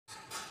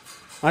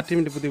ആ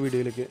ടീമിൻ്റെ പുതിയ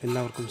വീഡിയോയിലേക്ക്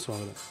എല്ലാവർക്കും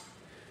സ്വാഗതം.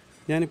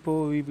 ഞാനിപ്പോൾ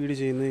ഈ വീഡിയോ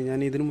ചെയ്യുന്നത് ഞാൻ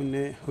ഇതിനു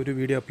മുന്നേ ഒരു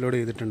വീഡിയോ അപ്ലോഡ്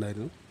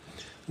ചെയ്തിട്ടുണ്ടായിരുന്നു.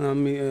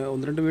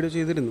 ഒന്ന് രണ്ട് വീഡിയോ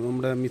ചെയ്തിരുന്നു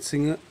നമ്മുടെ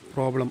മിസ്സിങ്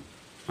പ്രോബ്ലം,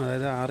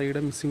 അതായത്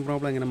ആറിയുടെ മിസ്സിങ്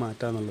പ്രോബ്ലം എങ്ങനെ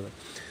മാറ്റാമെന്നുള്ളത്.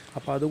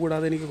 അപ്പോൾ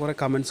അതുകൂടാതെ എനിക്ക് കുറേ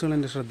കമൻസുകൾ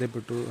എൻ്റെ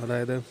ശ്രദ്ധയിൽപ്പെട്ടു.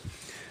 അതായത്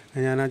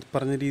ഞാൻ ആ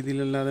പറഞ്ഞ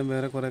രീതിയിലല്ലാതെ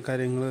വേറെ കുറേ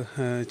കാര്യങ്ങൾ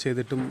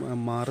ചെയ്തിട്ടും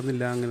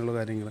മാറുന്നില്ല, അങ്ങനെയുള്ള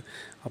കാര്യങ്ങൾ.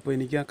 അപ്പോൾ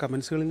എനിക്ക് ആ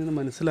കമൻസുകളിൽ നിന്ന്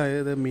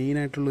മനസ്സിലായത്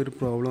മെയിനായിട്ടുള്ളൊരു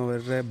പ്രോബ്ലം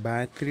അവരുടെ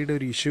ബാറ്ററിയുടെ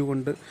ഒരു ഇഷ്യൂ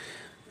കൊണ്ട്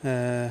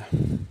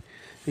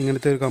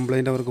ഇങ്ങനത്തെ ഒരു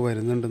കംപ്ലയിൻ്റ് അവർക്ക്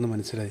വരുന്നുണ്ടെന്ന്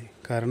മനസ്സിലായി.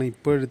 കാരണം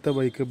ഇപ്പോൾ എടുത്ത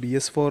ബൈക്ക്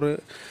Bs4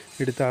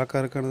 എടുത്ത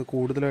ആൾക്കാർക്കാണ്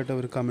കൂടുതലായിട്ട്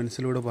അവർ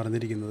കമൻസിലൂടെ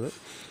പറഞ്ഞിരിക്കുന്നത്.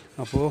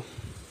 അപ്പോൾ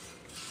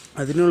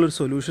അതിനുള്ളൊരു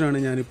സൊല്യൂഷനാണ്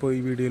ഞാനിപ്പോൾ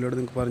ഈ വീഡിയോയിലൂടെ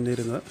നിങ്ങൾക്ക് പറഞ്ഞു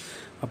തരുന്നത്.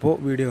 അപ്പോൾ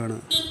വീഡിയോ ആണ്.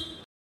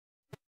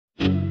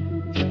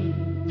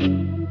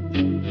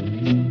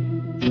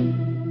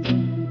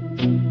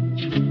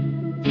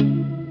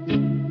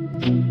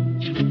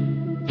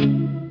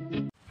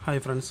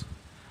 ഹായ് ഫ്രണ്ട്സ്,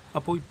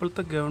 അപ്പോൾ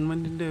ഇപ്പോഴത്തെ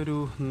ഗവൺമെൻറ്റിൻ്റെ ഒരു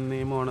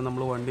നിയമമാണ്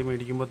നമ്മൾ വണ്ടി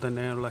മേടിക്കുമ്പോൾ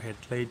തന്നെയുള്ള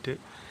ഹെഡ്ലൈറ്റ്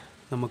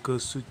നമുക്ക്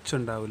സ്വിച്ച്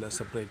ഉണ്ടാവില്ല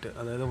സെപ്പറേറ്റ്.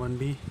 അതായത്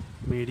വണ്ടി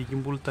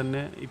മേടിക്കുമ്പോൾ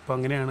തന്നെ ഇപ്പോൾ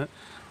അങ്ങനെയാണ്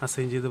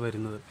അസൈൻ ചെയ്ത്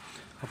വരുന്നത്.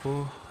 അപ്പോൾ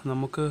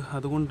നമുക്ക്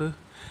അതുകൊണ്ട്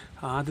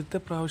ആദ്യത്തെ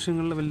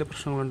പ്രാവശ്യങ്ങളിൽ വലിയ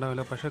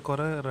പ്രശ്നങ്ങളുണ്ടാവില്ല. പക്ഷേ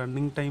കുറേ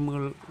റണ്ണിങ്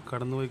ടൈമുകൾ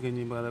കടന്നുപോയി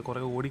കഴിയുമ്പോൾ, അതായത്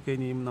കുറേ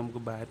ഓടിക്കഴിഞ്ഞ് കഴിയുമ്പോൾ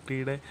നമുക്ക്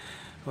ബാറ്ററിയുടെ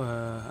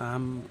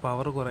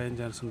പവർ കുറയാൻ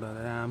ചാൻസ് ഉണ്ട്,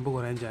 അതായത് ആമ്പ്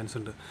കുറയാൻ ചാൻസ്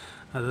ഉണ്ട്.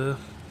 അത്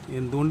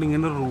എന്തുകൊണ്ട്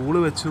ഇങ്ങനെ റൂള്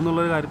വെച്ചു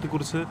എന്നുള്ള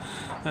കാര്യത്തെക്കുറിച്ച്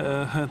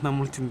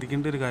നമ്മൾ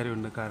ചിന്തിക്കേണ്ട ഒരു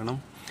കാര്യമുണ്ട്. കാരണം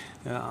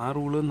ആ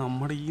റൂള്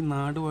നമ്മുടെ ഈ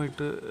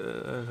നാടുമായിട്ട്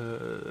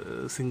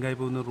സിങ്കായി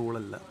പോകുന്ന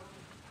റൂളല്ല.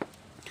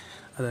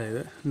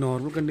 അതായത്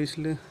നോർമൽ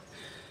കണ്ടീഷനിൽ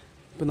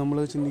ഇപ്പോൾ നമ്മൾ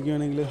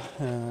ചിന്തിക്കുകയാണെങ്കിൽ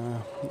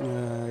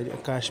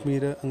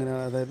കാശ്മീർ അങ്ങനെ,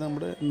 അതായത്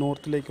നമ്മുടെ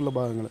നോർത്തിലേക്കുള്ള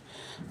ഭാഗങ്ങൾ,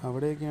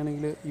 അവിടെയൊക്കെ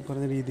ആണെങ്കിൽ ഈ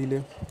പറഞ്ഞ രീതിയിൽ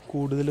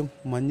കൂടുതലും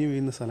മഞ്ഞ്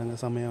വീഴുന്ന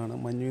സമയമാണ്,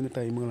 മഞ്ഞ് വീഴുന്ന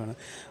ടൈമുകളാണ്.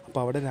 അപ്പോൾ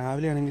അവിടെ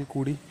രാവിലെ ആണെങ്കിൽ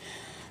കൂടി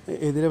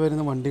എതിരെ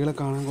വരുന്ന വണ്ടികളെ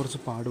കാണാൻ കുറച്ച്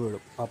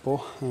പാടുപെടും. അപ്പോൾ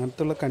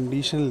അങ്ങനത്തെ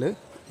കണ്ടീഷനിൽ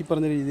ഈ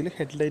പറഞ്ഞ രീതിയിൽ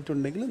ഹെഡ്ലൈറ്റ്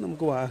ഉണ്ടെങ്കിൽ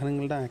നമുക്ക്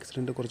വാഹനങ്ങളുടെ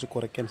ആക്സിഡൻറ്റ് കുറച്ച്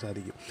കുറയ്ക്കാൻ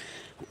സാധിക്കും.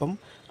 അപ്പം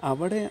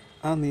അവിടെ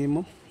ആ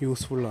നിയമം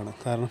യൂസ്ഫുള്ളാണ്.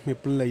 കാരണം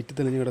എപ്പോഴും ലൈറ്റ്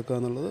തെളിഞ്ഞ് കിടക്കുക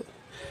എന്നുള്ളത്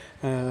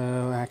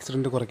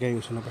ആക്സിഡൻറ്റ് കുറയ്ക്കാൻ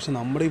യൂസ്ഫുള്ളാണ്. പക്ഷേ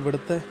നമ്മുടെ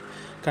ഇവിടുത്തെ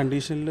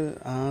കണ്ടീഷനിൽ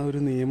ആ ഒരു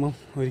നിയമം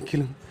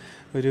ഒരിക്കലും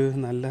ഒരു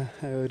നല്ല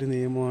ഒരു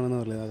നിയമമാണെന്ന്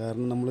പറയുന്നത്.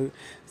 കാരണം നമ്മൾ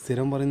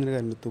സ്ഥിരം പറയുന്നൊരു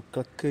കാര്യം,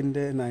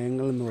 തുക്കക്കിൻ്റെ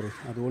നയങ്ങൾ എന്ന് പറയും,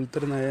 അതുപോലത്തെ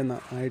ഒരു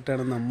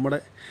ആയിട്ടാണ്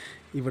നമ്മുടെ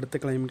ഇവിടുത്തെ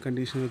ക്ലൈമറ്റ്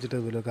കണ്ടീഷൻ വെച്ചിട്ട്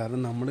അതുപോലെ.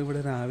 കാരണം നമ്മളിവിടെ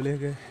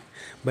രാവിലെയൊക്കെ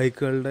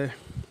ബൈക്കുകളുടെ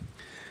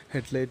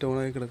ഹെഡ്ലൈറ്റ്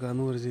ഓണായി കിടക്കുക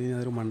എന്ന് പറഞ്ഞു കഴിഞ്ഞാൽ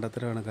അതൊരു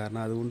മണ്ടത്തരമാണ്.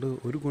 കാരണം അതുകൊണ്ട്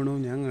ഒരു ഗുണവും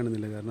ഞാൻ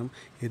കാണുന്നില്ല. കാരണം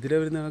എതിരെ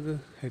വരുന്ന ആൾക്ക്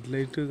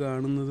ഹെഡ്ലൈറ്റ്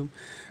കാണുന്നതും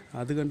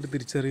അത് കണ്ട്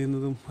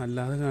തിരിച്ചറിയുന്നതും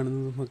അല്ലാതെ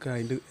കാണുന്നതും ഒക്കെ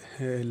അതിൻ്റെ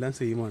എല്ലാം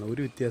സെയിമാണ്,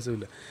 ഒരു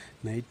വ്യത്യാസമില്ല.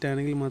 നൈറ്റ്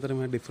ആണെങ്കിൽ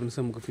മാത്രമേ ആ ഡിഫറൻസ്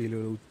നമുക്ക് ഫീൽ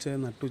ചെയ്യുള്ളൂ.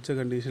 നട്ടുച്ച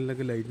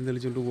കണ്ടീഷനിലൊക്കെ ലൈറ്റും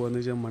തെളിച്ചുകൊണ്ട് പോകുകയെന്ന്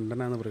വെച്ചാൽ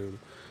മണ്ടനാന്ന്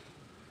പറയുള്ളൂ.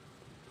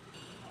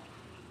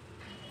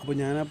 അപ്പോൾ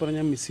ഞാനാ പറഞ്ഞ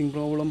മിസ്സിങ്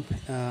പ്രോബ്ലം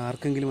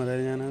ആർക്കെങ്കിലും,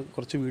 അതായത് ഞാൻ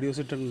കുറച്ച് വീഡിയോസ്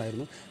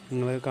ഇട്ടിട്ടുണ്ടായിരുന്നു,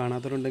 നിങ്ങൾ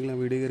കാണാത്തവരുണ്ടെങ്കിൽ ആ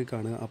വീഡിയോ കയറി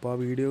കാണുക. അപ്പോൾ ആ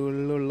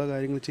വീഡിയോകളിലുള്ള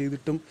കാര്യങ്ങൾ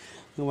ചെയ്തിട്ടും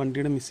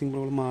വണ്ടിയുടെ മിസ്സിങ്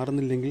പ്രോബ്ലം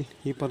മാറുന്നില്ലെങ്കിൽ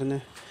ഈ പറഞ്ഞ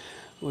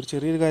ഒരു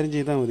ചെറിയൊരു കാര്യം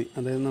ചെയ്താൽ മതി.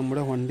 അതായത്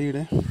നമ്മുടെ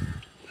വണ്ടിയുടെ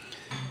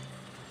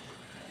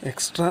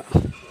എക്സ്ട്രാ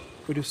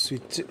ഒരു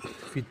സ്വിച്ച്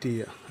ഫിറ്റ്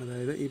ചെയ്യുക.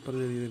 അതായത് ഈ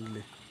പറഞ്ഞ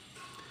രീതിയിലല്ലേ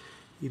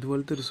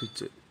ഇതുപോലത്തെ ഒരു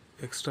സ്വിച്ച്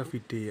എക്സ്ട്രാ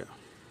ഫിറ്റ് ചെയ്യുക.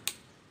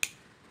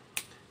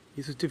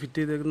 ഈ സ്വിച്ച് ഫിറ്റ്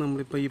ചെയ്തേക്കുന്നത്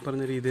നമ്മളിപ്പോൾ ഈ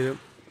പറഞ്ഞ രീതിയിൽ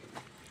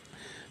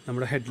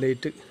നമ്മുടെ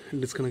ഹെഡ്ലൈറ്റ്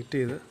ഡിസ്കണക്ട്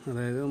ചെയ്ത്,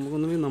 അതായത്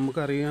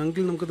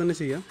നമുക്കറിയാമെങ്കിൽ നമുക്ക് തന്നെ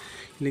ചെയ്യാം,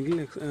 ഇല്ലെങ്കിൽ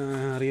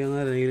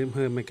അറിയാവുന്ന ആരെങ്കിലും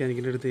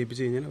മെക്കാനിക്കിൻ്റെ അടുത്ത്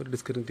ഏൽപ്പിച്ച് കഴിഞ്ഞാൽ അവർ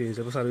ഡിസ്കണക്ട് ചെയ്യും.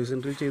 ചിലപ്പോൾ സർവീസ്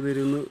സെൻറ്ററിൽ ചെയ്ത്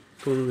തരുമെന്ന്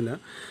തോന്നുന്നില്ല.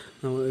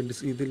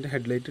 ഇതിൻ്റെ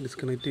ഹെഡ്ലൈറ്റ്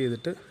ഡിസ്കണക്ട്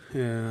ചെയ്തിട്ട്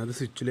അത്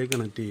സ്വിച്ചിലേക്ക്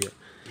കണക്ട് ചെയ്യുക.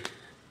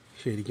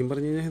 ശരിക്കും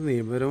പറഞ്ഞു കഴിഞ്ഞാൽ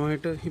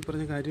നിയമപരമായിട്ട് ഈ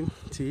പറഞ്ഞ കാര്യം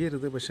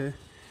ചെയ്യരുത്, പക്ഷേ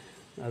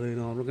അത്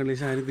നോർമൽ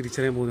കണ്ടീഷൻ ആരും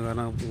തിരിച്ചറിയാൻ പോകുന്നു.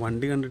 കാരണം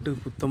വണ്ടി കണ്ടിട്ട്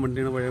പുത്തൻ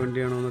വണ്ടിയാണോ പഴയ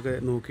വണ്ടിയാണോ എന്നൊക്കെ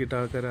നോക്കിയിട്ട്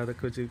ആൾക്കാർ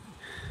അതൊക്കെ വെച്ച്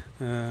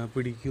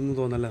പിടിക്കുമെന്ന്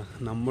തോന്നല്ല.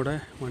 നമ്മുടെ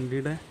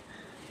വണ്ടിയുടെ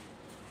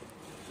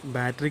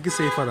ബാറ്ററിക്ക്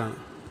സേഫ് അതാണ്.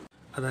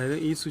 അതായത്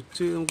ഈ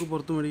സ്വിച്ച് നമുക്ക്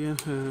പുറത്ത് മേടിക്കാൻ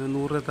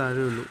 100 രൂപ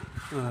താഴെ ഉള്ളൂ,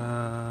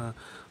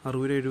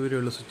 60-70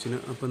 രൂപയുള്ള സ്വിച്ചിന്.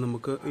 അപ്പോൾ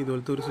നമുക്ക്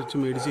ഇതുപോലത്തെ ഒരു സ്വിച്ച്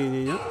മേടിച്ച് കഴിഞ്ഞ്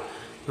കഴിഞ്ഞാൽ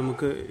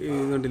നമുക്ക്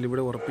കണ്ടില്ലേ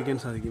ഇവിടെ ഉറപ്പിക്കാൻ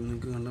സാധിക്കും.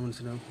 നിങ്ങൾക്ക് കണ്ടാൽ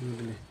മനസ്സിലാവും,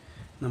 കണ്ടില്ലേ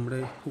നമ്മുടെ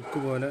ഹുക്ക്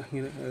പോലെ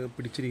ഇങ്ങനെ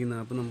പിടിച്ചിരിക്കുന്നത്.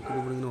 അപ്പോൾ നമുക്കിത്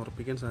ഇവിടെ ഇങ്ങനെ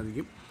ഉറപ്പിക്കാൻ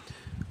സാധിക്കും.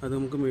 അത്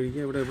നമുക്ക്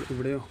മേടിക്കാം,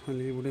 ഇവിടെയോ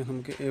അല്ലെങ്കിൽ ഇവിടെ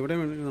നമുക്ക് എവിടെ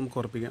വേണമെങ്കിലും നമുക്ക്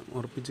ഉറപ്പിക്കാം.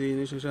 ഉറപ്പിച്ച്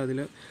കഴിഞ്ഞ ശേഷം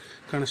അതിൽ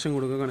കണക്ഷൻ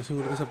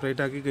കൊടുത്ത്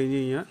സെപ്പറേറ്റ് ആക്കി കഴിഞ്ഞ്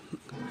കഴിഞ്ഞാൽ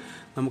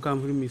നമുക്ക് ആ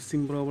ഒരു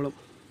മിസ്സിങ് പ്രോബ്ലം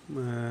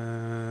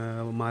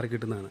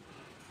മാറിക്കിട്ടുന്നതാണ്.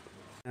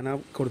 ഞാൻ ആ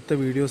കൊടുത്ത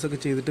വീഡിയോസൊക്കെ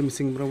ചെയ്തിട്ട്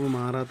മിസ്സിങ് പ്രോബ്ലം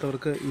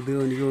മാറാത്തവർക്ക് ഇത്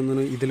എനിക്ക്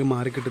തോന്നുന്നു ഇതിൽ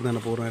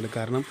മാറിക്കിട്ടുന്നതാണ് പൂർണ്ണമായിട്ട്.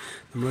 കാരണം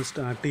നമ്മൾ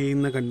സ്റ്റാർട്ട്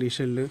ചെയ്യുന്ന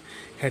കണ്ടീഷനിൽ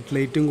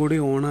ഹെഡ്ലൈറ്റും കൂടി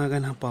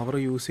ഓണാകാൻ ആ പവർ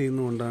യൂസ്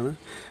ചെയ്യുന്നതുകൊണ്ടാണ്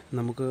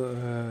നമുക്ക്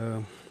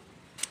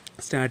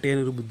സ്റ്റാർട്ട്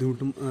ചെയ്യാനൊരു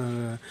ബുദ്ധിമുട്ടും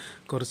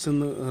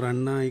കുറച്ചൊന്ന്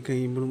റണ്ണായി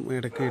കഴിയുമ്പോഴും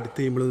ഇടയ്ക്ക് എടുത്ത്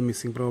കഴിയുമ്പോഴും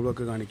മിസ്സിങ് പ്രോബ്ലം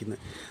ഒക്കെ കാണിക്കുന്നത്.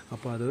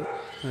 അപ്പോൾ അത്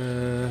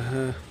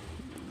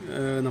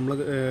നമ്മൾ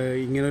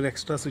ഇങ്ങനെ ഒരു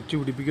എക്സ്ട്രാ സ്വിച്ച്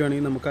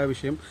പിടിപ്പിക്കുകയാണെങ്കിൽ നമുക്ക് ആ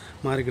വിഷയം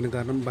മാറിക്കിട്ടും.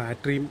 കാരണം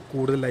ബാറ്ററിയും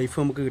കൂടുതൽ ലൈഫ്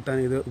നമുക്ക് കിട്ടാൻ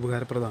ഇത്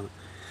ഉപകാരപ്രദമാണ്.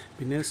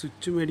 പിന്നെ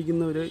സ്വിച്ച്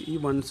മേടിക്കുന്നവർ ഈ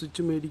വൺ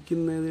സ്വിച്ച്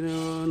മേടിക്കുന്നതിന്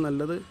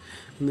നല്ലത്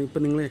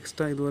ഇപ്പം നിങ്ങൾ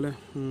എക്സ്ട്രാ ഇതുപോലെ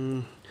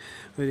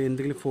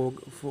എന്തെങ്കിലും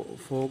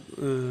ഫോഗ്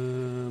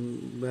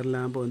വേറെ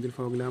ലാമ്പോ എന്തെങ്കിലും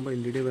ഫോഗ് ലാമ്പോ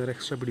LED വേറെ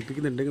എക്സ്ട്രാ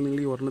പിടിപ്പിക്കുന്നുണ്ടെങ്കിൽ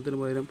നിങ്ങൾ ഈ ഒരെണ്ണത്തിന്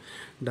പകരം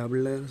ഡബിൾ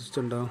ലെയർ സ്വിച്ച്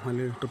ഉണ്ടാവും,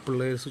 അല്ലെങ്കിൽ ട്രിപ്പിൾ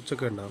ലെയർ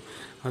സ്വിച്ചൊക്കെ ഉണ്ടാവും.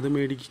 അത്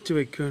മേടിച്ച്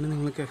വെക്കുകയാണെങ്കിൽ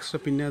നിങ്ങൾക്ക് എക്സ്ട്രാ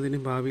പിന്നെ അതിന്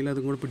ഭാവിയിൽ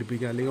അതും കൂടെ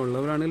പിടിപ്പിക്കുക, അല്ലെങ്കിൽ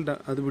ഉള്ളവരാണെങ്കിൽ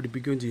അത്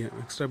പിടിപ്പിക്കുകയും ചെയ്യാം,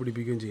 എക്സ്ട്രാ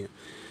പിടിപ്പിക്കുകയും ചെയ്യാം.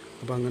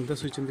 അപ്പോൾ അങ്ങനത്തെ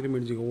സ്വിച്ച് എന്തെങ്കിലും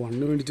മേടിച്ചു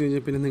വണ്ണ് മേടിച്ച്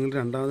കഴിഞ്ഞാൽ പിന്നെ നിങ്ങൾ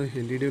രണ്ടാമത്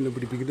LED ഒന്ന്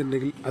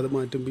പിടിപ്പിക്കുന്നുണ്ടെങ്കിൽ അത്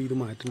മാറ്റുമ്പോൾ ഇത്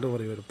മാറ്റേണ്ട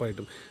പറയും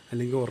ഉറപ്പായിട്ടും,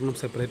 അല്ലെങ്കിൽ ഒരെണ്ണം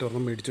സെപ്പറേറ്റ്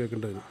ഒരെണ്ണം മേടിച്ച്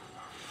വെക്കേണ്ടി വരും.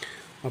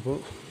 അപ്പോൾ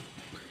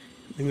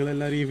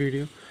നിങ്ങളെല്ലാവരും ഈ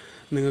വീഡിയോ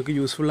നിങ്ങൾക്ക്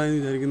യൂസ്ഫുള്ളായെന്ന്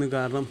വിചാരിക്കുന്നു.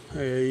 കാരണം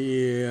ഈ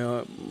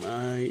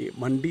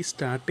വണ്ടി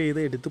സ്റ്റാർട്ട് ചെയ്ത്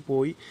എടുത്ത്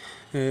പോയി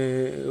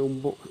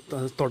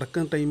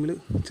തുടക്കം ടൈമിൽ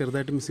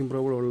ചെറുതായിട്ട് മിസ്സിങ്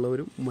പ്രോബ്ലം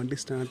ഉള്ളവരും വണ്ടി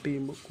സ്റ്റാർട്ട്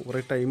ചെയ്യുമ്പോൾ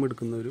കുറേ ടൈം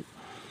എടുക്കുന്നവരും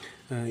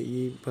ഈ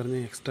പറഞ്ഞ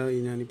എക്സ്ട്രാ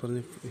ഞാനീ പറഞ്ഞ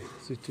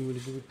സ്വിച്ച്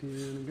പിടിച്ച്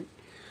കിട്ടുകയാണെങ്കിൽ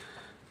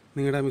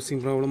നിങ്ങളുടെ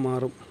മിസ്സിങ് പ്രോബ്ലം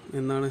മാറും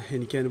എന്നാണ്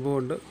എനിക്ക്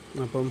അനുഭവമുണ്ട്.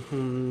 അപ്പം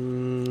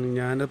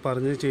ഞാൻ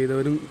പറഞ്ഞ്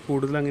ചെയ്തവരും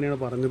കൂടുതൽ അങ്ങനെയാണ്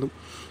പറഞ്ഞതും.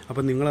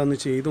 അപ്പം നിങ്ങളതൊന്ന്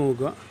ചെയ്ത്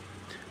നോക്കുക.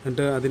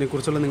 എന്നിട്ട്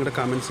അതിനെക്കുറിച്ചുള്ള നിങ്ങളുടെ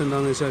കമൻറ്റ്സ്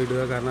എന്താണെന്ന് വെച്ചാൽ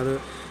ഇടുക. കാരണം അത്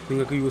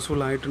നിങ്ങൾക്ക്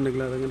യൂസ്ഫുൾ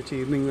ആയിട്ടുണ്ടെങ്കിൽ അതങ്ങനെ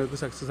ചെയ്ത് നിങ്ങൾക്ക്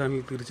സക്സസ്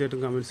ആണെങ്കിൽ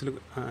തീർച്ചയായിട്ടും കമൻറ്റ്സിൽ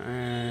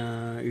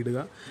ഇടുക.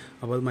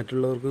 അപ്പോൾ അത്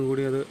മറ്റുള്ളവർക്കും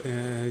കൂടി അത്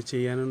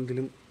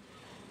ചെയ്യാനെന്തെങ്കിലും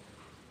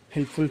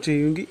ഹെൽപ്ഫുൾ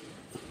ചെയ്യുമെങ്കിൽ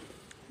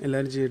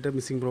എല്ലാവരും ചെയ്യട്ടെ.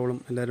 മിസ്സിങ് പ്രോബ്ലം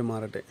എല്ലാവരും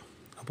മാറട്ടെ.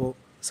 അപ്പോൾ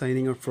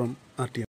സൈനിങ് ഔട്ട് ഫ്രം RTM.